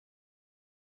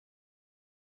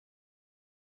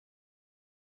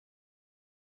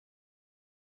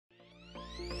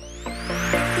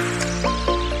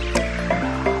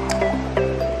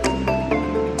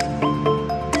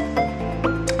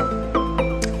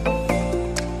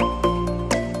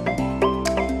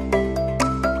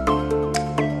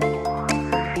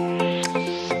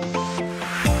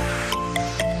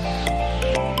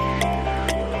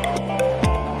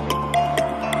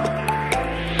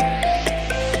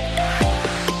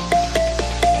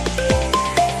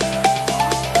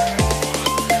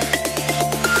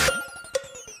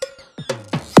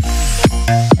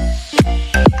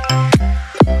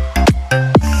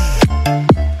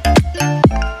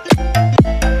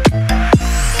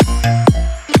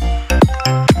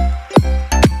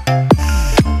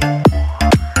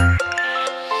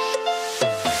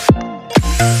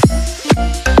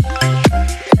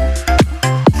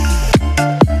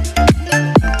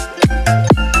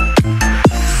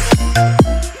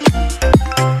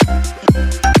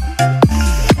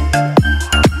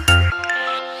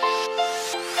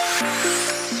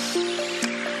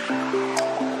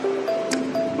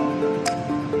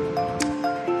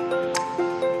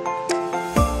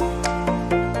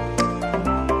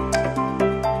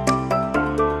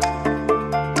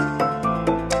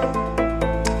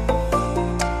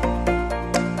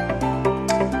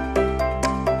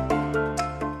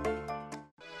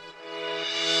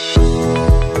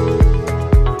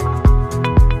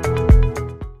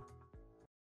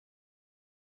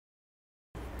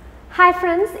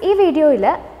friends, this video is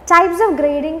types of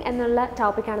grading ennulla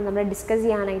topic aanu nammal discuss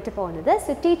cheyanayittu povunathu.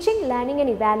 So teaching, learning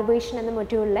and evaluation enna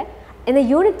module in the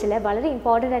unit le very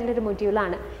important aayittulla module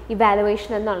aanu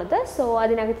evaluation ennallathu. So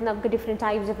adinagathu namukku different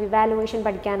types of evaluation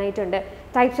padikkanayittunde,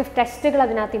 types of testugal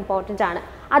adinathu important aanu.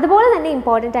 അതുപോലെ തന്നെ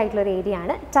important ആയിട്ടുള്ള ഒരു area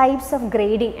ആണ് types of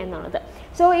grading എന്നുള്ളത്.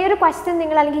 So ഈ ഒരു question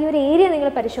നിങ്ങൾ അല്ലെങ്കിൽ ഈ ഒരു ഏരിയ നിങ്ങൾ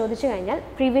പരിശോധിച്ച് കഴിഞ്ഞാൽ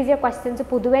പ്രീവിയസ് ഇയർ ക്വസ്റ്റ്യൻസ്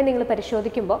പൊതുവേ നിങ്ങൾ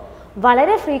പരിശോധിക്കുമ്പോൾ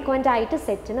വളരെ ഫ്രീക്വൻ്റ് ആയിട്ട്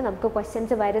സെറ്റിന് നമുക്ക്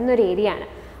ക്വസ്റ്റ്യൻസ് വരുന്നൊരു ഏരിയ ആണ്.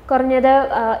 കുറഞ്ഞത്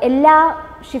എല്ലാ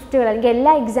ഷിഫ്റ്റുകൾ അല്ലെങ്കിൽ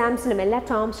എല്ലാ എക്സാംസിലും എല്ലാ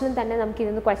ടേംസിലും തന്നെ നമുക്ക്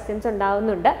ഇതിൽ നിന്ന് ക്വസ്റ്റ്യൻസ്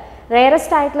ഉണ്ടാകുന്നുണ്ട്.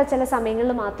 റെയറസ്റ്റ് ആയിട്ടുള്ള ചില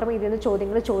സമയങ്ങളിൽ മാത്രമേ ഇതിൽ നിന്ന്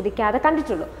ചോദ്യങ്ങൾ ചോദിക്കാതെ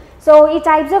കണ്ടിട്ടുള്ളൂ. സോ ഈ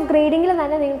ടൈപ്സ് ഓഫ് ഗ്രേഡിങ്ങിൽ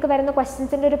തന്നെ നിങ്ങൾക്ക് വരുന്ന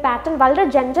ക്വസ്റ്റ്യൻസിൻ്റെ ഒരു പാറ്റേൺ വളരെ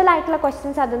ജനറൽ ആയിട്ടുള്ള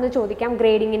ക്വസ്റ്റ്യൻസ് അതൊന്ന് ചോദിക്കാം.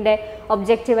 ഗ്രേഡിങ്ങിൻ്റെ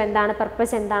ഒബ്ജക്റ്റീവ് എന്താണ്,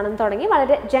 പർപ്പസ് എന്താണെന്ന് തുടങ്ങി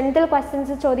വളരെ ജനറൽ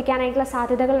ക്വസ്റ്റ്യൻസ് ചോദിക്കാനായിട്ടുള്ള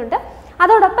സാധ്യതകളുണ്ട്.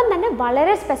 അതോടൊപ്പം തന്നെ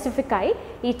വളരെ സ്പെസിഫിക് ആയി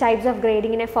ഈ ടൈപ്സ് ഓഫ്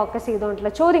ഗ്രേഡിങ്ങിനെ ഫോക്കസ്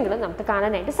ചെയ്തുകൊണ്ടുള്ള ചോദ്യങ്ങൾ നമുക്ക്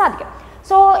കാണാനായിട്ട് സാധിക്കും.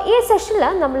 സോ ഈ സെഷനിൽ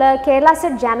നമ്മൾ കേരള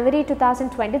സെറ്റ് ജാനുവരി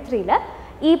 2023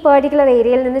 ഈ പെർട്ടിക്കുലർ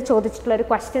ഏരിയയിൽ നിന്ന് ചോദിച്ചിട്ടുള്ള ഒരു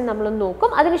ക്വസ്റ്റ്യൻ നമ്മളൊന്ന്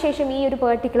നോക്കും. അതിനുശേഷം ഈ ഒരു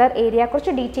പെർട്ടിക്കുലർ ഏരിയ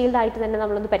കുറച്ച് ഡീറ്റെയിൽഡ് ആയിട്ട് തന്നെ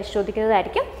നമ്മളൊന്ന്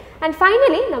പരിശോധിക്കുന്നതായിരിക്കും. ആൻഡ്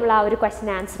ഫൈനലി നമ്മൾ ആ ഒരു ക്വസ്റ്റ്യൻ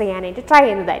ആൻസർ ചെയ്യാനായിട്ട് ട്രൈ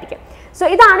ചെയ്യുന്നതായിരിക്കും. സോ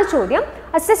ഇതാണ് ചോദ്യം.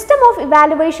 A system of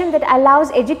evaluation that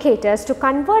allows educators to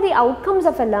convert the outcomes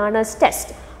of A learners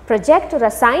test, project or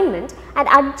assignment and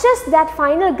adjust that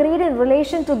final grade in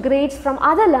relation to grades from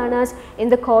other learners in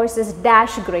the course is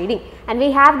dash grading. And we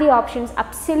have the options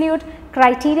absolute,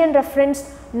 criterion referenced,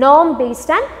 norm based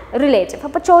and relative.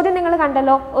 അപ്പോൾ ചോദ്യം നിങ്ങൾ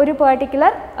കണ്ടല്ലോ, ഒരു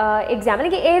particular exam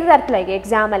അല്ലെങ്കിൽ ഏത് തരത്തിലായിരിക്കും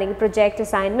exam അല്ലെങ്കിൽ project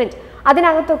assignment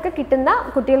അതിനകത്തൊക്കെ കിട്ടുന്ന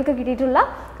കുട്ടികൾക്ക് കിട്ടിയിട്ടുള്ള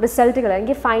റിസൾട്ടുകൾ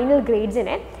അല്ലെങ്കിൽ ഫൈനൽ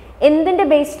ഗ്രേഡ്സിനെ എന്തിൻ്റെ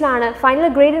ബേസിലാണ് final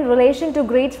grade in relation to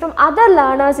grades from other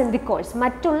learners in the course,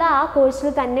 മറ്റുള്ള ആ കോഴ്സിൽ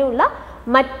തന്നെയുള്ള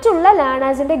മറ്റുള്ള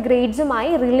ലേണേഴ്സിൻ്റെ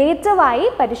ഗ്രേഡ്സുമായി റിലേറ്റീവായി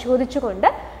പരിശോധിച്ചുകൊണ്ട്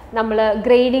നമ്മൾ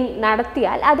ഗ്രേഡിംഗ്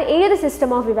നടത്തിയാൽ അത് ഏത്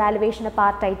സിസ്റ്റം ഓഫ് ഇവാലുവേഷൻ്റെ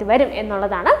പാർട്ടായിട്ട് വരും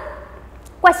എന്നുള്ളതാണ്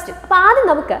ക്വസ്റ്റ്യൻ. അപ്പോൾ ആദ്യം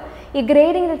നമുക്ക് ഈ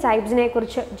ഗ്രേഡിങ്ങിൻ്റെ ടൈപ്സിനെ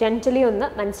കുറിച്ച് ജനറലി ഒന്ന്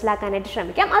മനസ്സിലാക്കാനായിട്ട്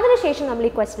ശ്രമിക്കാം. അതിനുശേഷം നമ്മൾ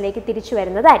ഈ ക്വസ്റ്റ്യനിലേക്ക് തിരിച്ചു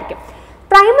വരുന്നതായിരിക്കും.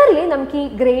 പ്രൈമറിലി നമുക്ക് ഈ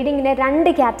ഗ്രേഡിങ്ങിനെ രണ്ട്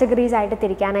കാറ്റഗറീസ് ആയിട്ട്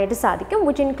തിരിക്കാനായിട്ട് സാധിക്കും,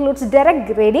 which includes direct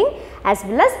grading as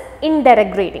well as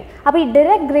indirect grading. അപ്പോൾ ഈ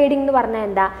ഡയറക്റ്റ് ഗ്രേഡിംഗ് എന്ന് പറഞ്ഞാൽ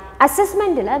എന്താ,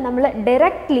 അസസ്മെൻറ്റിൽ നമ്മൾ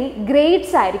ഡയറക്റ്റ്ലി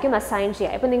ഗ്രേഡ്സ് ആയിരിക്കും അസൈൻ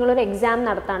ചെയ്യുക. ഇപ്പോൾ നിങ്ങളൊരു എക്സാം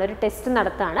നടത്തുകയാണ്, ഒരു ടെസ്റ്റ്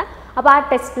നടത്തുകയാണ്, അപ്പോൾ ആ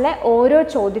ടെസ്റ്റിലെ ഓരോ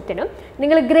ചോദ്യത്തിനും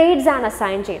നിങ്ങൾ ഗ്രേഡ്സ് ആണ്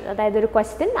അസൈൻ ചെയ്യുന്നത്. അതായത് ഒരു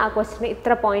ക്വസ്റ്റ്യൻ, ആ ക്വസ്റ്റ്യന്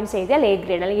ഇത്ര പോയിൻറ്റ്സ് എഴുതിയാൽ എ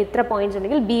ഗ്രേഡ്, അല്ലെങ്കിൽ ഇത്ര പോയിൻറ്റ്സ്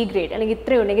ഉണ്ടെങ്കിൽ ബി ഗ്രേഡ്, അല്ലെങ്കിൽ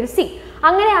ഇത്രയുണ്ടെങ്കിൽ സി,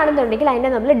 അങ്ങനെയാണെന്നുണ്ടെങ്കിൽ അതിനെ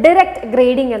നമ്മൾ ഡയറക്റ്റ്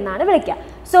ഗ്രേഡിംഗ് എന്നാണ് വിളിക്കുക.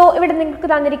 സോ ഇവിടെ നിങ്ങൾക്ക്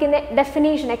തന്നിരിക്കുന്ന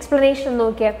ഡെഫിനേഷൻ, എക്സ്പ്ലനേഷൻ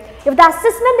നോക്കിയാൽ, if the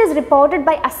assessment is reported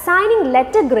by assigning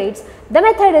letter grades the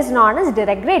method is known as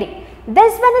direct grading.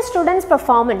 This when a student's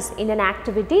performance in an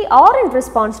activity or in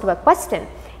response to a question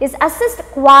is assessed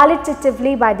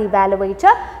qualitatively by the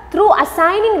evaluator through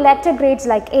assigning letter grades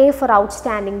like A for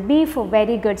outstanding, B for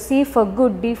very good, C for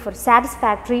good, D for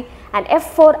satisfactory and F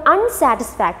for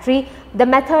unsatisfactory. The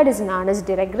method is known as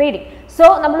direct grading. So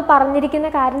നമ്മൾ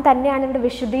പറഞ്ഞിരിക്കുന്ന കാര്യം തന്നെയാണ് ഇവിടെ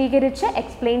വിശദീകരിച്ച്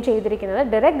explain ചെയ്തിരിക്കുന്നത്.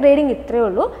 Direct grading ഇത്രയേ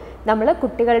ഉള്ളൂ, നമ്മൾ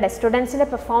കുട്ടികളുടെ സ്റ്റുഡൻസിൻ്റെ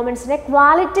പെർഫോമൻസിനെ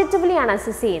ക്വാളിറ്റേറ്റീവ്ലി ആണ്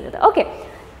അസസ് ചെയ്യുന്നത്. ഓക്കെ,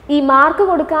 ഈ മാർക്ക്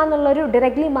കൊടുക്കുക എന്നുള്ളൊരു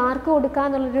ഡയറക്റ്റ്ലി മാർക്ക് കൊടുക്കുക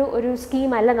എന്നുള്ളൊരു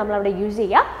സ്കീമല്ല നമ്മളവിടെ യൂസ്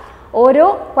ചെയ്യുക. ഓരോ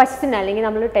ക്വസ്റ്റ്യൻ അല്ലെങ്കിൽ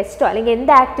നമ്മൾ ടെസ്റ്റോ അല്ലെങ്കിൽ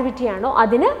എന്ത് ആക്ടിവിറ്റിയാണോ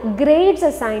അതിന് ഗ്രേഡ്സ്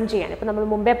അസൈൻ ചെയ്യാണ്. ഇപ്പോൾ നമ്മൾ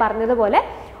മുമ്പേ പറഞ്ഞതുപോലെ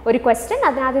ഒരു ക്വസ്റ്റ്യൻ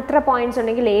അതിനകത്ത് ഇത്ര പോയിൻറ്റ്സ്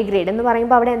ഉണ്ടെങ്കിൽ എ ഗ്രേഡ് എന്ന്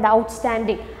പറയുമ്പോൾ അവിടെ എന്താ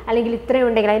ഔട്ട്സ്റ്റാൻഡിങ്, അല്ലെങ്കിൽ ഇത്രയും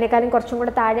ഉണ്ടെങ്കിൽ അതിനേക്കാളും കുറച്ചും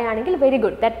കൂടെ താഴെയാണെങ്കിൽ very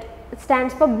good, that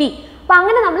stands for B. അപ്പോൾ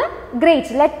അങ്ങനെ നമ്മൾ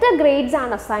ഗ്രേഡ്സ്, ലെറ്റർ ഗ്രേഡ്സ്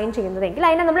ആണ് അസൈൻ ചെയ്യുന്നതെങ്കിൽ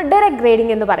അതിനെ നമ്മൾ ഡയറക്റ്റ്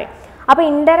ഗ്രേഡിംഗ് എന്ന് പറയും. അപ്പോൾ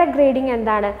ഇൻഡയറക്റ്റ് ഗ്രേഡിംഗ്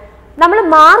എന്താണ്, നമ്മൾ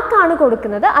മാർക്കാണ്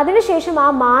കൊടുക്കുന്നത്, അതിനുശേഷം ആ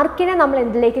മാർക്കിനെ നമ്മൾ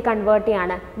എന്തിലേക്ക് കൺവേർട്ട്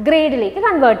ചെയ്യാണ്, ഗ്രേഡിലേക്ക്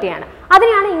കൺവേർട്ട് ചെയ്യാണ്.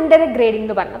 അതിനെയാണ് ഇൻഡയറക്റ്റ് ഗ്രേഡിംഗ്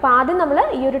എന്ന് പറയുന്നത്. അപ്പോൾ ആദ്യം നമ്മൾ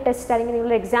ഈ ഒരു ടെസ്റ്റ് അല്ലെങ്കിൽ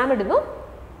നിങ്ങൾ എക്സാം ഇടുന്നു,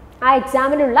 ആ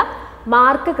എക്സാമിലുള്ള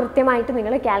മാർക്ക് കൃത്യമായിട്ട്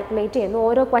നിങ്ങൾ കാൽക്കുലേറ്റ് ചെയ്യുന്നു.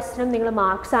 ഓരോ ക്വസ്റ്റ്യനും നിങ്ങൾ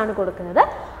മാർക്സ് ആണ് കൊടുക്കുന്നത്.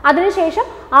 അതിനുശേഷം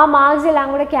ആ മാർക്സ് എല്ലാം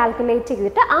കൂടെ കാൽക്കുലേറ്റ്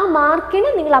ചെയ്തിട്ട് ആ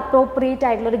മാർക്കിന് നിങ്ങൾ അപ്രോപ്രിയേറ്റ്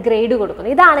ആയിട്ടുള്ള ഒരു ഗ്രേഡ്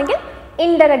കൊടുക്കുന്നു. ഇതാണെങ്കിൽ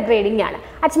indirect grading ആണ്.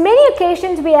 At many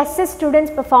occasions we assess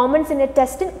students' performance in a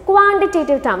test in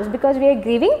quantitative terms because we are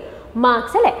giving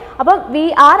marks അല്ലേ. അപ്പോൾ we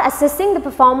are assessing the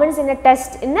performance in a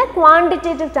test in a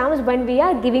quantitative terms when we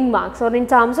are giving marks or in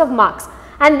terms of marks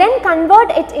and then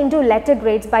convert it into letter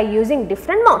grades by using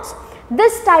different modes.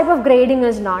 This type of grading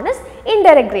is known as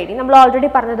indirect grading. നമ്മൾ already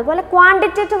പറഞ്ഞതുപോലെ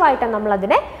quantitative ആയിട്ടാണ് നമ്മൾ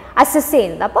അതിനെ assess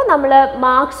ചെയ്യുന്നത്. അപ്പോൾ നമ്മൾ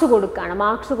marks കൊടുക്കുകയാണ്,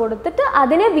 marks കൊടുത്തിട്ട്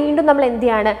അതിനെ വീണ്ടും നമ്മൾ എന്ത്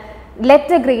ചെയ്യാണ്,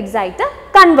 letter grades ആയിട്ട്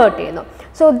കൺവേർട്ട് ചെയ്യുന്നു.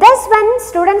 So thus when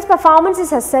students' performance is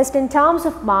assessed in terms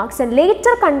of marks and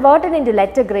later converted into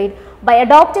letter grade by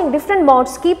adopting different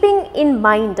modes keeping in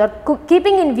mind or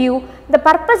keeping in view the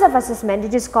purpose of assessment,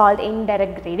 it is called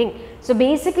indirect grading. So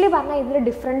basically പറഞ്ഞാൽ ഇതിൽ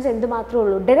difference എന്ത് മാത്രമേ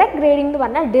ഉള്ളൂ, direct grading എന്ന്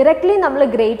പറഞ്ഞാൽ directly നമ്മൾ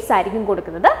grades ആയിരിക്കും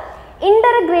കൊടുക്കുന്നത്.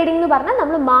 ഇൻഡയറക്റ്റ് ഗ്രേഡിംഗ് എന്ന് പറഞ്ഞാൽ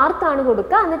നമ്മൾ മാർക്കാണ്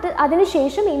കൊടുക്കുക, എന്നിട്ട്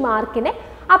അതിനുശേഷം ഈ മാർക്കിനെ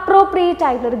അപ്രോപ്രിയേറ്റ്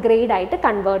ആയിട്ടുള്ളൊരു ഗ്രേഡ് ആയിട്ട്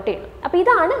കൺവേർട്ട് ചെയ്യണം. അപ്പോൾ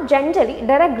ഇതാണ് ജനറലി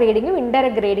ഡയറക്റ്റ് ഗ്രേഡിങ്ങും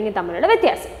ഇൻഡയറക്റ്റ് ഗ്രേഡിങ്ങും തമ്മിലുള്ള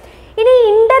വ്യത്യാസം. ഇനി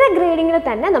ഇൻഡയറക്റ്റ് ഗ്രേഡിങ്ങിൽ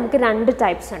തന്നെ നമുക്ക് 2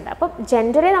 ടൈപ്സ് ഉണ്ട്. അപ്പം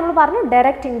ജനറലി നമ്മൾ പറഞ്ഞു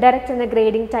ഡയറക്റ്റ് ഇൻഡയറക്റ്റ് എന്ന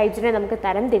ഗ്രേഡിംഗ് ടൈപ്സിനെ നമുക്ക്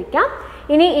തരംതിരിക്കാം.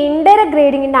 ഇനി ഇൻഡയറക്റ്റ്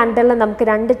ഗ്രേഡിങ്ങിൻ്റെ അണ്ടറിൽ നമുക്ക്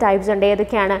 2 ടൈപ്സ് ഉണ്ട്.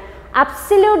 ഏതൊക്കെയാണ്?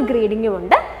 അബ്സല്യൂട്ട് ഗ്രേഡിങ്ങും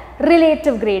ഉണ്ട്,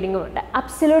 റിലേറ്റീവ് ഗ്രേഡിങ്ങും ഉണ്ട്.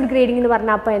 അബ്സല്യൂട്ട് ഗ്രേഡിംഗ് എന്ന്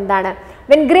പറഞ്ഞാൽ അപ്പോൾ എന്താണ്?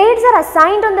 When grades are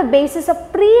assigned on the basis of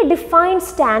predefined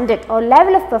standard or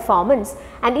level of performance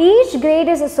and each grade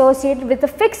is associated with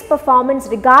a fixed performance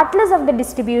regardless of the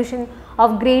distribution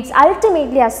of grades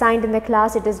ultimately assigned in the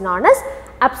class, it is known as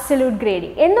absolute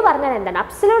grading. എന്ന് പറഞ്ഞാൽ എന്താണ്?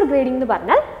 Absolute grading എന്ന്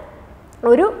പറഞ്ഞാൽ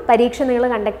ഒരു പരീക്ഷ നിങ്ങൾ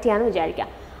conduct ചെയ്യാമെന്ന് വിചാരിക്കുക.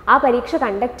 ആ പരീക്ഷ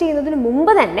കണ്ടക്ട് ചെയ്യുന്നതിന്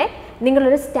മുമ്പ് തന്നെ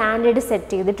നിങ്ങളൊരു സ്റ്റാൻഡേർഡ്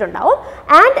സെറ്റ് ചെയ്തിട്ടുണ്ടാവും.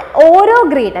 ആൻഡ് ഓരോ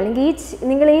ഗ്രേഡ് അല്ലെങ്കിൽ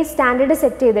നിങ്ങൾ ഈ സ്റ്റാൻഡേർഡ്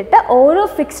സെറ്റ് ചെയ്തിട്ട് ഓരോ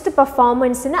ഫിക്സ്ഡ്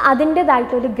പെർഫോമൻസിന്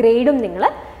അതിൻ്റേതായിട്ടൊരു ഗ്രേഡും നിങ്ങൾ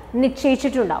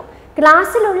നിശ്ചയിച്ചിട്ടുണ്ടാവും.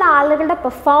 ക്ലാസ്സിലുള്ള ആളുകളുടെ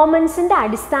പെർഫോമൻസിൻ്റെ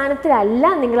അടിസ്ഥാനത്തിലല്ല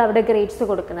നിങ്ങൾ അവിടെ ഗ്രേഡ്സ്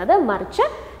കൊടുക്കുന്നത്, മറിച്ച്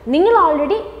നിങ്ങൾ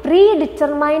ഓൾറെഡി പ്രീ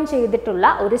ഡിറ്റർമൈൻ ചെയ്തിട്ടുള്ള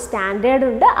ഒരു സ്റ്റാൻഡേർഡ്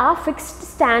ഉണ്ട്. ആ ഫിക്സ്ഡ്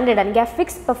സ്റ്റാൻഡേർഡ് അല്ലെങ്കിൽ ആ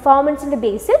ഫിക്സ്ഡ് പെർഫോമൻസിൻ്റെ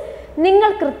ബേസിൽ നിങ്ങൾ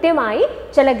കൃത്യമായി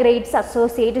ചില ഗ്രേഡ്സ്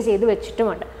അസോസിയേറ്റ് ചെയ്ത്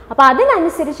വെച്ചിട്ടുമുണ്ട്. അപ്പോൾ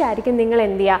അതിനനുസരിച്ചായിരിക്കും നിങ്ങൾ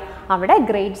എന്ത് ചെയ്യുക? അവിടെ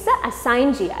ഗ്രേഡ്സ് അസൈൻ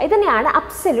ചെയ്യുക. ഇതിനെയാണ്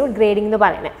അബ്സല്യൂട്ട് ഗ്രേഡിംഗ് എന്ന്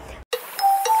പറയുന്നത്.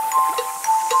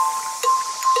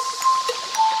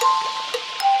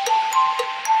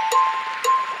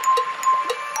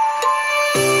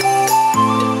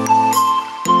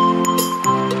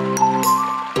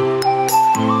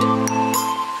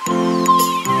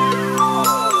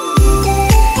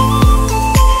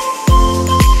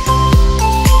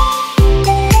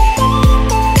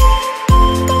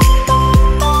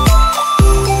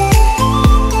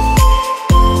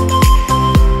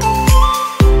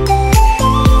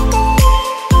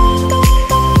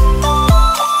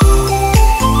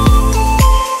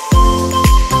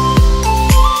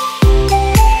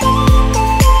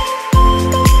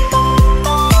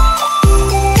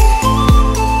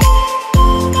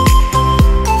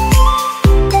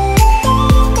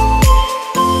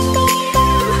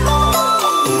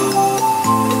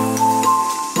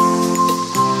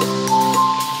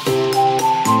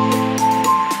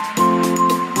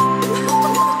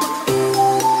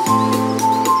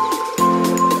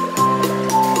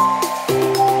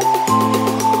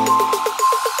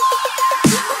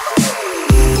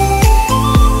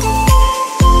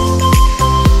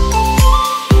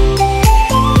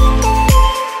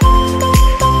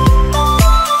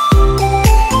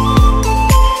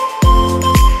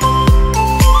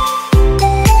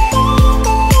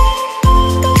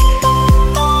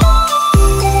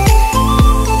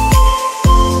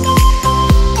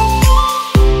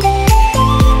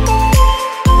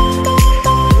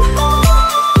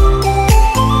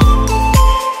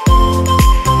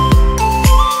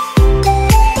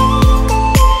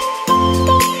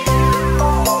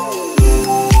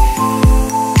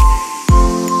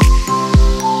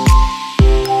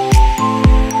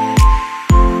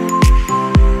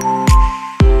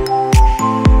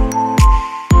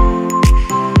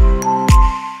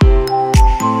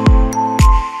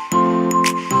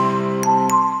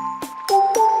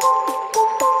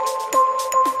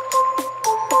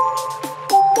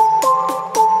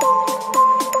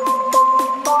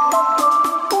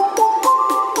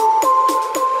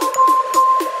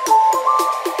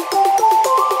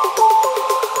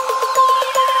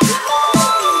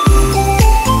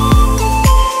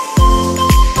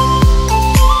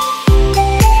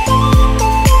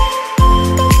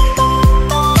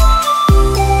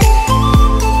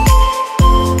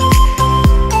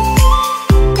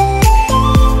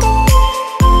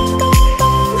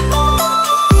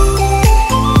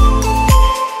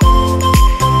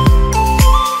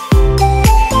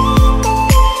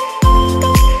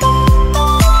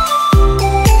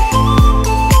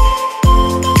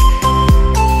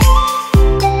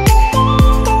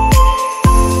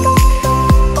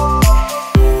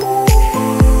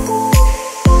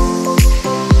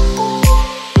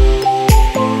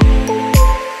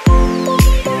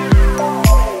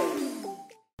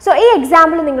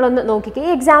 എക്സാമ്പിൾ നിങ്ങളൊന്ന് നോക്കിക്കുക. ഈ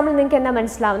എക്സാമ്പിൾ നിങ്ങൾക്ക് എന്താ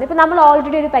മനസ്സിലാവുന്നത്? ഇപ്പോൾ നമ്മൾ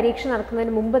ഓൾറെഡി ഒരു പരീക്ഷ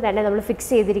നടക്കുന്നതിന് മുമ്പ് തന്നെ നമ്മൾ ഫിക്സ്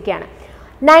ചെയ്തിരിക്കുകയാണ്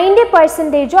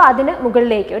 90% അതിന്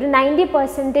മുകളിലേക്ക് ഒരു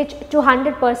 90% to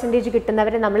 100%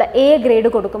 കിട്ടുന്നവരെ നമ്മൾ എ ഗ്രേഡ്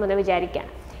കൊടുക്കുമെന്ന്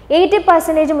വിചാരിക്കുകയാണ്.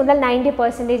 80% മുതൽ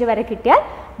 90% വരെ കിട്ടിയാൽ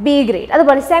ബി ഗ്രേഡ്,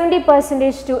 അതുപോലെ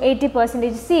 70% to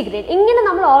 80% സി ഗ്രേഡ്. ഇങ്ങനെ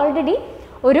നമ്മൾ ഓൾറെഡി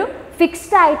ഒരു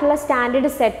ഫിക്സ്ഡ് ആയിട്ടുള്ള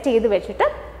സ്റ്റാൻഡേർഡ് സെറ്റ് ചെയ്ത് വെച്ചിട്ട്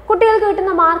കുട്ടികൾക്ക്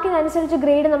കിട്ടുന്ന മാർക്കിനനുസരിച്ച്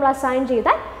ഗ്രേഡ് നമ്മൾ അസൈൻ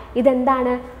ചെയ്താൽ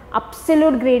ഇതെന്താണ്?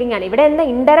 അബ്സല്യൂട്ട് ഗ്രേഡിംഗ് ആണ്. ഇവിടെ എന്താ?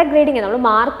 ഇൻഡയറക്റ്റ് ഗ്രേഡിംഗ് ആണ്. നമ്മൾ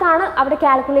മാർക്കാണ് അവിടെ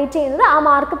കാൽക്കുലേറ്റ് ചെയ്യുന്നത്. ആ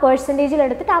മാർക്ക് പെർസെൻറ്റേജിൽ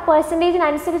എടുത്തിട്ട് ആ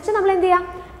പെർസെൻറ്റേജിനനുസരിച്ച് നമ്മൾ എന്ത് ചെയ്യാം?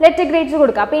 ലെറ്റർ ഗ്രേഡ്സ്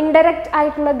കൊടുക്കുക. അപ്പോൾ ഇൻഡയറക്റ്റ്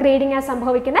ആയിട്ടുള്ള ഗ്രേഡിംഗ് ആണ്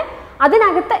സംഭവിക്കുന്നത്.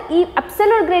 അതിനകത്ത് ഈ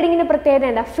അബ്സല്യൂട്ട് ഗ്രേഡിങ്ങിൻ്റെ പ്രത്യേകത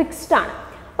എന്താ? ഫിക്സ്ഡ് ആണ്.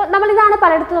 അപ്പോൾ നമ്മളിതാണ്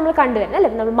പലയിടത്തും നമ്മൾ കണ്ടുവരുന്നത്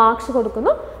അല്ലേ. നമ്മൾ മാർക്സ്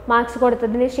കൊടുക്കുന്നു, മാർക്സ്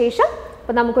കൊടുത്തതിന് ശേഷം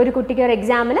ഇപ്പോൾ നമുക്കൊരു കുട്ടിക്ക് ഒരു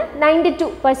എക്സാമിൽ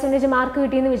 92% മാർക്ക്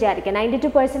കിട്ടിയെന്ന് വിചാരിക്കുക.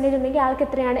 92% ഉണ്ടെങ്കിൽ ആൾക്ക്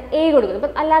എത്രയാണ് എ കൊടുക്കുന്നത്.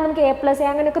 അപ്പം അല്ലാതെ നമുക്ക് A+A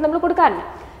അങ്ങനെയൊക്കെ നമ്മൾ കൊടുക്കാറുണ്ട്.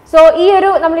 സോ ഈ ഒരു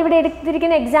നമ്മളിവിടെ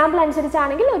എടുത്തിരിക്കുന്ന എക്സാമ്പിൾ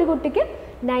അനുസരിച്ചാണെങ്കിൽ ഒരു കുട്ടിക്ക്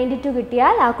 92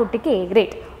 കിട്ടിയാൽ ആ കുട്ടിക്ക് എ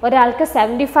ഗ്രേഡ്, ഒരാൾക്ക്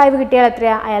 75 കിട്ടിയാൽ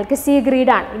എത്രയാണ്, അയാൾക്ക് സി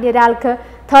ഗ്രേഡാണ്. ഇനി ഒരാൾക്ക്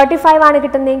 35 ആണ്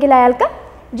കിട്ടുന്നതെങ്കിൽ അയാൾക്ക്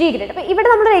ജി ഗ്രേഡ്. അപ്പോൾ ഇവിടെ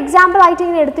നമ്മളൊരു എക്സാമ്പിൾ ആയിട്ട്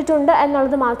ഇങ്ങനെ എടുത്തിട്ടുണ്ട്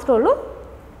എന്നുള്ളത് മാത്രമേ ഉള്ളൂ.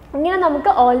 ഇങ്ങനെ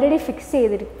നമുക്ക് ഓൾറെഡി ഫിക്സ്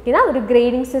ചെയ്തിരിക്കുന്ന ഒരു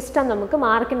ഗ്രേഡിംഗ് സിസ്റ്റം നമുക്ക്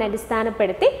മാർക്കിനെ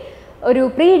അടിസ്ഥാനപ്പെടുത്തി ഒരു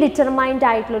പ്രീ ഡിറ്റർമൈൻഡ്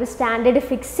ആയിട്ടുള്ള ഒരു സ്റ്റാൻഡേർഡ്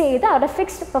ഫിക്സ് ചെയ്ത് അവരുടെ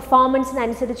ഫിക്സ്ഡ്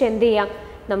പെർഫോമൻസിനനുസരിച്ച് എന്ത് ചെയ്യാം,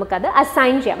 നമുക്കത്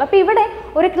അസൈൻ ചെയ്യാം. അപ്പോൾ ഇവിടെ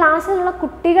ഒരു ക്ലാസ്സിലുള്ള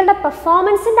കുട്ടികളുടെ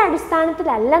പെർഫോമൻസിൻ്റെ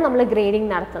അടിസ്ഥാനത്തിലല്ല നമ്മൾ ഗ്രേഡിംഗ്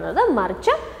നടത്തുന്നത്,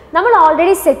 മറിച്ച് നമ്മൾ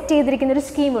ഓൾറെഡി സെറ്റ് ചെയ്തിരിക്കുന്ന ഒരു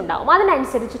സ്കീം ഉണ്ടാവും,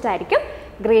 അതിനനുസരിച്ചിട്ടായിരിക്കും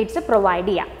ഗ്രേഡ്സ് പ്രൊവൈഡ്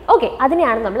ചെയ്യാം. ഓക്കെ,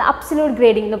 അതിനെയാണ് നമ്മൾ അബ്സല്യൂട്ട്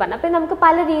ഗ്രേഡിംഗ് എന്ന് പറഞ്ഞത്. അപ്പോൾ നമുക്ക്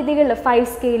പല രീതികളിൽ 5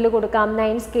 സ്കെയിലിൽ കൊടുക്കാം,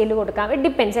 9 സ്കെയിലിൽ കൊടുക്കാം. ഇറ്റ്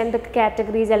ഡിപ്പെൻസ് എന്തൊക്കെ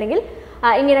കാറ്റഗറീസ് അല്ലെങ്കിൽ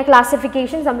ഇങ്ങനെ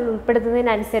ക്ലാസിഫിക്കേഷൻസ് നമ്മൾ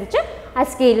ഉൾപ്പെടുത്തുന്നതിനനുസരിച്ച് ആ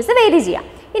സ്കെയിൽസ് വേരി ചെയ്യാം.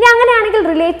 ഇനി അങ്ങനെയാണെങ്കിൽ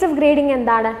റിലേറ്റീവ് ഗ്രേഡിംഗ്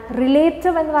എന്താണ്?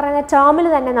 റിലേറ്റീവ് എന്ന് പറയുന്ന ടേമിൽ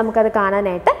തന്നെ നമുക്കത്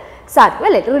കാണാനായിട്ട് സാധിക്കും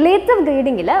അല്ലേ. റിലേറ്റീവ്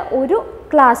ഗ്രേഡിങ്ങിൽ ഒരു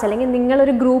ക്ലാസ് അല്ലെങ്കിൽ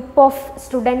നിങ്ങളൊരു ഗ്രൂപ്പ് ഓഫ്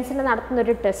സ്റ്റുഡൻസിന് നടത്തുന്ന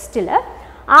ഒരു ടെസ്റ്റിൽ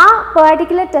ആ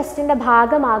പെർട്ടിക്കുലർ ടെസ്റ്റിൻ്റെ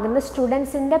ഭാഗമാകുന്ന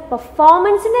സ്റ്റുഡൻസിൻ്റെ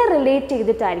പെർഫോമൻസിനെ റിലേറ്റ്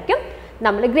ചെയ്തിട്ടായിരിക്കും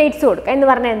നമ്മൾ ഗ്രേഡ്സ് കൊടുക്കുക. എന്ന്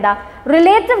പറഞ്ഞാൽ എന്താ,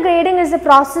 relative grading is the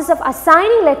process of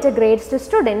assigning letter grades to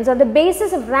students on the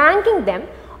basis of ranking dum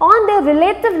on their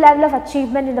relative level of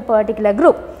achievement in a particular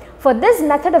group. For this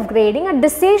method of grading, a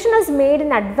decision is made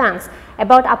in advance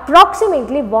about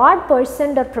approximately what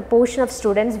percent or proportion of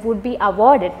students would be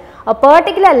awarded a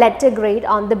particular letter grade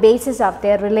on the basis of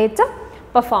their relative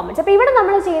performance. അപ്പോൾ ഇവിടെ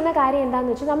നമ്മൾ ചെയ്യുന്ന കാര്യം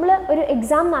എന്താണെന്ന് വെച്ചാൽ, നമ്മൾ ഒരു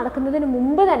exam നടക്കുന്നതിന്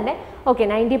മുമ്പ് തന്നെ ഓക്കെ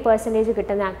 90%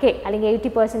 കിട്ടുന്ന കെ അല്ലെങ്കിൽ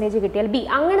 80% കിട്ടിയാൽ ബി,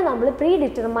 അങ്ങനെ നമ്മൾ പ്രീ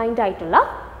ഡിറ്റർമൈൻഡ് ആയിട്ടുള്ള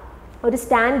ഒരു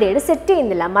സ്റ്റാൻഡേർഡ് സെറ്റ്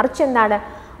ചെയ്യുന്നില്ല. മറിച്ച് എന്താണ്,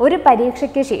 ഒരു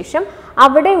പരീക്ഷയ്ക്ക് ശേഷം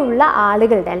അവിടെയുള്ള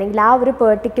ആളുകളുടെ അല്ലെങ്കിൽ ആ ഒരു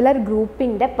പെർട്ടിക്കുലർ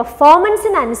ഗ്രൂപ്പിൻ്റെ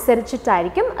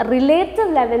പെർഫോമൻസിനനുസരിച്ചിട്ടായിരിക്കും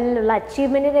റിലേറ്റീവ് ലെവലിലുള്ള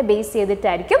അച്ചീവ്മെൻറ്റിനെ ബേസ്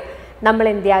ചെയ്തിട്ടായിരിക്കും നമ്മൾ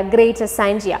എന്ത് ചെയ്യുക, ഗ്രേഡ്സ്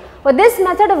അസൈൻ ചെയ്യുക. For this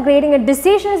method of grading, a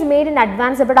decision is made in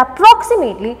advance about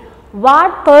approximately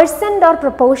what percent or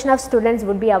proportion of students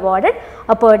would be awarded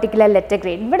a particular letter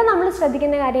grade. ഇവിടെ നമ്മൾ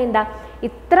ശ്രദ്ധിക്കുന്ന കാര്യം എന്താ,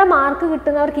 ഇത്ര മാർക്ക്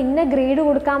കിട്ടുന്നവർക്ക് ഇന്ന ഗ്രേഡ്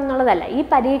കൊടുക്കാം എന്നുള്ളതല്ല, ഈ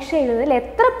പരീക്ഷ എഴുതുന്നതിൽ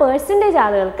എത്ര പെർസെൻറ്റേജ്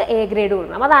ആളുകൾക്ക് എ ഗ്രേഡ്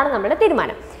കൊടുക്കണം, അതാണ് നമ്മുടെ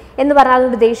തീരുമാനം. എന്ന് പറഞ്ഞാൽ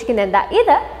അതുകൊണ്ട് ഉദ്ദേശിക്കുന്നത് എന്താ,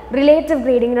 ഇത് റിലേറ്റീവ്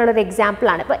ഗ്രേഡിങ്ങിനുള്ളൊരു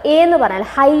എക്സാമ്പിളാണ്. ഇപ്പോൾ എ എന്ന് പറഞ്ഞാൽ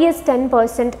ഹയസ്റ്റ്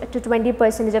 10% to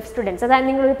 20% ഓഫ് സ്റ്റുഡൻസ്, അതായത്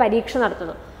നിങ്ങളൊരു പരീക്ഷ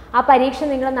നടത്തുന്നു, ആ പരീക്ഷ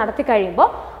നിങ്ങൾ നടത്തി കഴിയുമ്പോൾ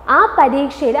ആ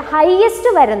പരീക്ഷയിൽ ഹയസ്റ്റ്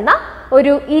വരുന്ന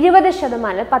ഒരു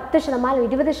 20%, 10%,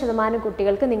 20%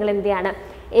 കുട്ടികൾക്ക് നിങ്ങൾ എന്ത് ചെയ്യാണ്,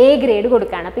 എ ഗ്രേഡ്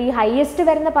കൊടുക്കുകയാണ്. അപ്പോൾ ഈ ഹയസ്റ്റ്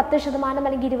വരുന്ന 10%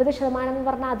 അല്ലെങ്കിൽ 20% എന്ന്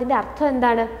പറഞ്ഞാൽ അതിൻ്റെ അർത്ഥം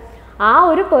എന്താണ്, ആ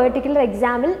ഒരു പെർട്ടിക്കുലർ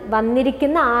എക്സാമിൽ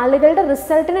വന്നിരിക്കുന്ന ആളുകളുടെ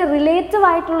റിസൾട്ടിന് റിലേറ്റീവ്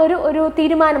ആയിട്ടുള്ളൊരു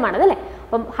തീരുമാനമാണ് അതല്ലേ.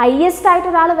 അപ്പം ഹയസ്റ്റ് ആയിട്ട്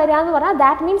ഒരാൾ വരിക എന്ന് പറഞ്ഞാൽ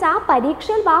ദാറ്റ് മീൻസ് ആ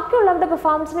പരീക്ഷയിൽ ബാക്കിയുള്ളവരുടെ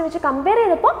പെർഫോമൻസിനെ വെച്ച് കമ്പയർ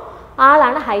ചെയ്തപ്പോൾ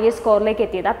ആളാണ് ഹയസ്റ്റ് സ്കോറിലേക്ക്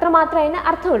എത്തിയത്, അത്രമാത്രമേ അതിന്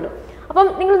അർത്ഥമുള്ളൂ. അപ്പം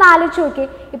നിങ്ങളൊന്ന് ആലോചിച്ച് നോക്കി,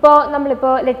 ഇപ്പോൾ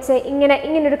നമ്മളിപ്പോൾ ലെറ്റ്സ്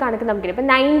ഇങ്ങനൊരു കണക്ക് നമുക്കില്ല, ഇപ്പോൾ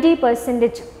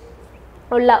 90%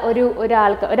 ഉള്ള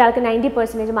ഒരാൾക്ക്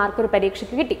 90% മാർക്ക് ഒരു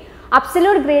പരീക്ഷയ്ക്ക് കിട്ടി.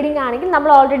 അബ്സല്യൂട്ട് ഗ്രേഡിംഗ് ആണെങ്കിൽ നമ്മൾ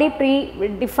ഓൾറെഡി പ്രീ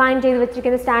ഡിഫൈൻ ചെയ്ത്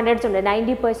വെച്ചിരിക്കുന്ന സ്റ്റാൻഡേർഡ്സ് ഉണ്ട്.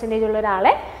 90% ഉള്ള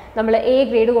ഒരാളെ നമ്മൾ എ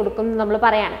ഗ്രേഡ് കൊടുക്കും എന്ന് നമ്മൾ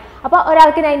പറയാണ്. അപ്പോൾ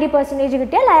ഒരാൾക്ക് 90%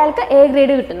 കിട്ടിയാൽ അയാൾക്ക് എ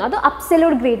ഗ്രേഡ് കിട്ടുന്നു, അത്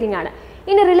അബ്സല്യൂട്ട് ഗ്രേഡിംഗ് ആണ്.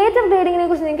 ഇനി റിലേറ്റീവ് ഗ്രേഡിങ്ങിനെ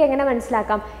കുറിച്ച് നിങ്ങൾക്ക് എങ്ങനെ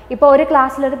മനസ്സിലാക്കാം, ഇപ്പോൾ ഒരു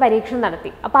ക്ലാസ്സിലൊരു പരീക്ഷ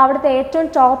നടത്തി, അപ്പോൾ അവിടുത്തെ ഏറ്റവും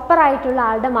ടോപ്പറായിട്ടുള്ള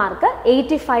ആളുടെ മാർക്ക്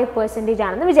 85%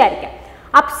 ആണെന്ന് വിചാരിക്കാം.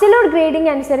 അബ്സല്യൂട്ട് ഗ്രേഡിംഗ്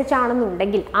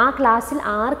അനുസരിച്ചാണെന്നുണ്ടെങ്കിൽ ആ ക്ലാസ്സിൽ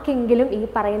ആർക്കെങ്കിലും ഈ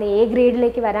പറയുന്ന എ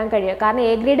ഗ്രേഡിലേക്ക് വരാൻ കഴിയുക, കാരണം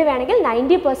എ ഗ്രേഡ് വേണമെങ്കിൽ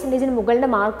 90%-ന് മുകളിലെ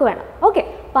മാർക്ക് വേണം. ഓക്കെ,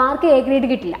 അപ്പോൾ ആർക്ക് എ ഗ്രേഡ്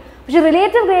കിട്ടില്ല. പക്ഷേ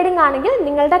റിലേറ്റീവ് ഗ്രേഡിംഗ് ആണെങ്കിൽ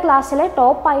നിങ്ങളുടെ ക്ലാസ്സിലെ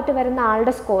ടോപ്പായിട്ട് വരുന്ന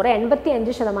ആളുടെ സ്കോർ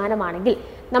 85% ആണെങ്കിൽ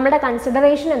നമ്മുടെ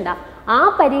കൺസിഡറേഷൻ എന്താ, ആ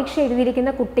പരീക്ഷ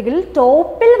എഴുതിയിരിക്കുന്ന കുട്ടികളിൽ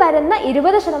ടോപ്പിൽ വരുന്ന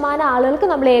 20% ആളുകൾക്ക്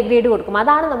നമ്മൾ എ ഗ്രേഡ് കൊടുക്കും,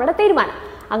 അതാണ് നമ്മുടെ തീരുമാനം.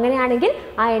 അങ്ങനെയാണെങ്കിൽ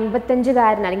ആ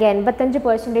 85-കാരൻ അല്ലെങ്കിൽ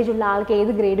 85% ഉള്ള ആൾക്ക്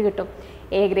ഏത് ഗ്രേഡ് കിട്ടും,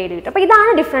 എ ഗ്രേഡ് കിട്ടും. അപ്പോൾ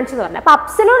ഇതാണ് ഡിഫറൻസ് എന്ന് പറഞ്ഞത്. അപ്പോൾ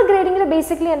അബ്സല്യൂട്ട് ഗ്രേഡിങ്ങിൽ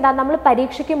ബേസിക്കലി എന്താ, നമ്മൾ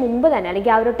പരീക്ഷയ്ക്ക് മുമ്പ് തന്നെ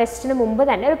അല്ലെങ്കിൽ ആ ഒരു ടെസ്റ്റിന് മുമ്പ്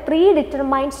തന്നെ ഒരു പ്രീ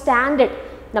ഡിറ്റർമൈൻഡ് സ്റ്റാൻഡേർഡ്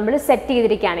നമ്മൾ സെറ്റ്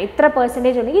ചെയ്തിരിക്കുകയാണ്. ഇത്ര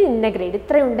പെർസെൻറ്റേജ് ഉണ്ടെങ്കിൽ ഇന്ന ഗ്രേഡ്,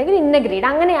 ഇത്ര ഉണ്ടെങ്കിൽ ഇന്ന ഗ്രേഡ്,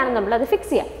 അങ്ങനെയാണ് നമ്മളത്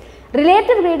ഫിക്സ് ചെയ്യുക.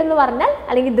 റിലേറ്റീവ് ഗ്രേഡ് എന്ന് പറഞ്ഞാൽ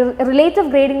അല്ലെങ്കിൽ റിലേറ്റീവ്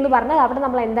ഗ്രേഡിംഗ് എന്ന് പറഞ്ഞാൽ അവിടെ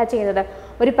നമ്മൾ എന്താ ചെയ്യുന്നത്,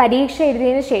 ഒരു പരീക്ഷ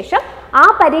എഴുതിയതിന് ശേഷം ആ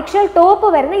പരീക്ഷയിൽ ടോപ്പ്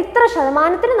വരുന്ന ഇത്ര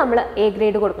ശതമാനത്തിന് നമ്മൾ എ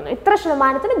ഗ്രേഡ് കൊടുക്കുന്നു, ഇത്ര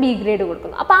ശതമാനത്തിന് ബി ഗ്രേഡ്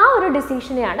കൊടുക്കുന്നു. അപ്പോൾ ആ ഒരു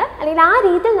ഡിസിഷനെയാണ് അല്ലെങ്കിൽ ആ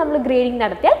രീതിയിൽ നമ്മൾ ഗ്രേഡിംഗ്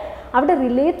നടത്തിയാൽ അവിടെ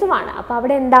റിലേറ്റീവ് ആണ്. അപ്പോൾ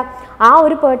അവിടെ എന്താ, ആ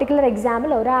ഒരു പെർട്ടിക്കുലർ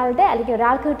എക്സാമിൽ ഒരാളുടെ അല്ലെങ്കിൽ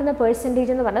ഒരാൾക്ക് കിട്ടുന്ന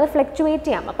പെർസെൻറ്റേജ് എന്ന് പറയുന്നത് ഫ്ലക്ച്വേറ്റ്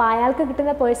ചെയ്യാം. അപ്പോൾ അയാൾക്ക്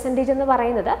കിട്ടുന്ന പെർസെൻറ്റേജ് എന്ന്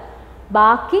പറയുന്നത്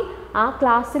ബാക്കി ആ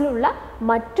ക്ലാസ്സിലുള്ള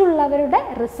മറ്റുള്ളവരുടെ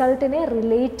റിസൾട്ടിനെ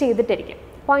റിലേറ്റ് ചെയ്തിട്ടിരിക്കും.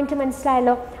 പോയിന്റ്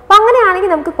മനസ്സിലായല്ലോ. അപ്പോൾ അങ്ങനെയാണെങ്കിൽ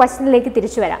നമുക്ക് ക്വസ്റ്റ്യനിലേക്ക്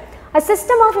തിരിച്ചു വരാം. A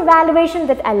system of evaluation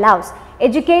that allows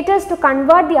educators to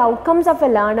convert the outcomes of a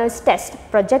learner's test,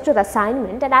 project or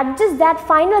assignment and adjust that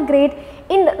final grade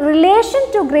in relation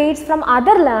to grades from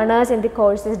other learners in the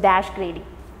course's dash grading.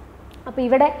 അപ്പോൾ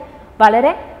ഇവിടെ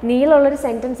വളരെ നീളമുള്ളൊരു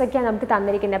sentence ഒക്കെയാണ് നമുക്ക്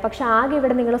തന്നിരിക്കുന്നത്. പക്ഷേ ആകെ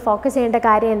ഇവിടെ നിങ്ങൾ ഫോക്കസ് ചെയ്യേണ്ട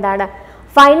കാര്യം എന്താണ്?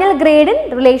 Final grade in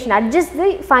relation, adjust the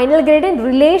final grade in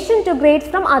relation to grades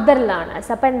from other learners.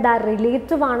 അപ്പോൾ എന്താ,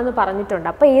 റിലേറ്റീവ് ആണെന്ന് പറഞ്ഞിട്ടുണ്ട്.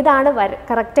 അപ്പോൾ ഏതാണ്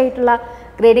കറക്റ്റ് ആയിട്ടുള്ള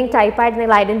ഗ്രേഡിംഗ് ടൈപ്പായിട്ട്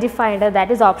നിങ്ങൾ ഐഡൻറ്റിഫൈ ചെയ്യേണ്ടത്?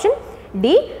 That is option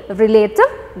D, relative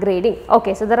grading.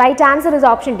 Okay, so the right answer is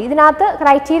option D. ഇതിനകത്ത്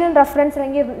ക്രൈറ്റീരിയൻ റെഫറൻസ്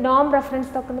അല്ലെങ്കിൽ നോം റെഫറൻസ്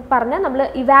എന്നൊക്കെ പറഞ്ഞാൽ നമ്മൾ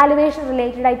ഇവാലുവേഷൻ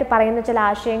റിലേറ്റഡ് ആയിട്ട് പറയുന്ന ചില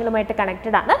ആശയങ്ങളുമായിട്ട്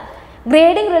കണക്റ്റഡ് ആണ്.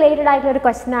 ഗ്രേഡിംഗ് റിലേറ്റഡ് ആയിട്ടുള്ള ഒരു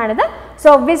ക്വസ്റ്റൻ ആണിത്. സോ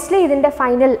ഒബ്വിയസ്ലി ഇതിൻ്റെ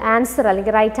ഫൈനൽ ആൻസർ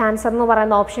അല്ലെങ്കിൽ റൈറ്റ് ആൻസർ എന്ന്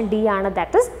പറയുന്ന ഓപ്ഷൻ ഡി ആണ്,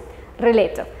 ദാറ്റ് ഇസ്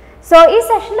റിലേറ്റീവ്. സോ ഈ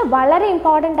സെഷനിൽ വളരെ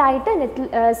ഇമ്പോർട്ടൻ്റ് ആയിട്ട്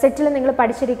സെറ്റിൽ നിങ്ങൾ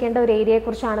പഠിച്ചിരിക്കേണ്ട ഒരു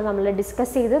ഏരിയയെക്കുറിച്ചാണ് നമ്മൾ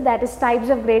ഡിസ്കസ് ചെയ്തത്. That is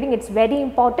types of grading. It's very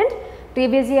important.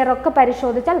 Previous year ഒക്കെ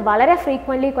പരിശോധിച്ചാൽ വളരെ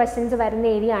ഫ്രീക്വൻ്റ്ലി ക്വസ്റ്റ്യൻസ് വരുന്ന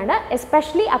ഏരിയ ആണ്.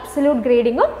 എസ്പെഷ്യലി അബ്സല്യൂട്ട്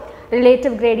ഗ്രേഡിങ്ങും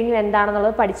റിലേറ്റീവ് ഗ്രേഡിങ്ങും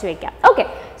എന്താണെന്നുള്ളത് പഠിച്ചു വയ്ക്കാം. ഓക്കെ,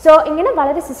 സോ ഇങ്ങനെ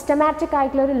വളരെ സിസ്റ്റമാറ്റിക്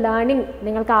ആയിട്ടുള്ള ഒരു ലേണിംഗ്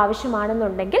നിങ്ങൾക്ക്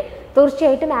ആവശ്യമാണെന്നുണ്ടെങ്കിൽ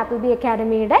തീർച്ചയായിട്ടും ആപ്പിൾബി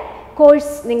അക്കാഡമിയുടെ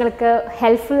കോഴ്സ് നിങ്ങൾക്ക്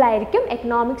ഹെൽപ്ഫുൾ ആയിരിക്കും.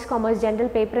 എക്കണോമിക്സ്, കൊമേഴ്സ്, ജനറൽ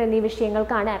പേപ്പർ എന്നീ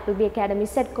വിഷയങ്ങൾക്കാണ് ആപ്പിൾബി അക്കാഡമി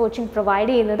സെറ്റ് കോച്ചിങ് പ്രൊവൈഡ്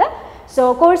ചെയ്യുന്നത്. സോ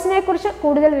കോഴ്സിനെ കുറിച്ച്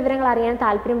കൂടുതൽ വിവരങ്ങൾ അറിയാൻ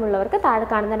താല്പര്യമുള്ളവർക്ക് താഴെ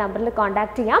കാണുന്ന നമ്പറിൽ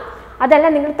കോൺടാക്ട് ചെയ്യാം. അതല്ല,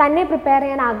 നിങ്ങൾ തന്നെ പ്രിപ്പയർ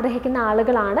ചെയ്യാൻ ആഗ്രഹിക്കുന്ന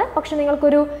ആളുകളാണ്, പക്ഷേ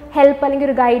നിങ്ങൾക്കൊരു ഹെൽപ്പ് അല്ലെങ്കിൽ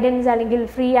ഒരു ഗൈഡൻസ് അല്ലെങ്കിൽ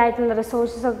ഫ്രീ ആയിട്ടുള്ള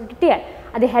റിസോഴ്സസ് ഒക്കെ കിട്ടിയാൽ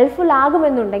അത് ഹെൽപ്ഫുൾ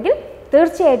ആകുമെന്നുണ്ടെങ്കിൽ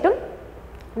തീർച്ചയായിട്ടും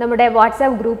നമ്മുടെ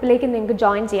വാട്സാപ്പ് ഗ്രൂപ്പിലേക്ക് നിങ്ങൾക്ക്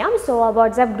ജോയിൻ ചെയ്യാം. സോ ആ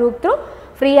വാട്സാപ്പ് ഗ്രൂപ്പ് ത്രൂ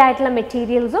ഫ്രീ ആയിട്ടുള്ള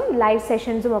മെറ്റീരിയൽസും ലൈവ്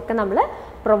സെഷൻസും ഒക്കെ നമ്മൾ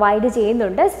പ്രൊവൈഡ്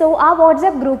ചെയ്യുന്നുണ്ട്. സോ ആ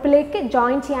വാട്സാപ്പ് ഗ്രൂപ്പിലേക്ക്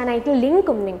ജോയിൻ ചെയ്യാനായിട്ട്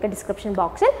ലിങ്കും നിങ്ങൾക്ക് ഡിസ്ക്രിപ്ഷൻ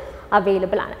ബോക്സിൽ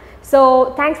അവൈലബിൾ ആണ്. So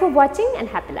thanks for watching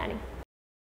and happy learning.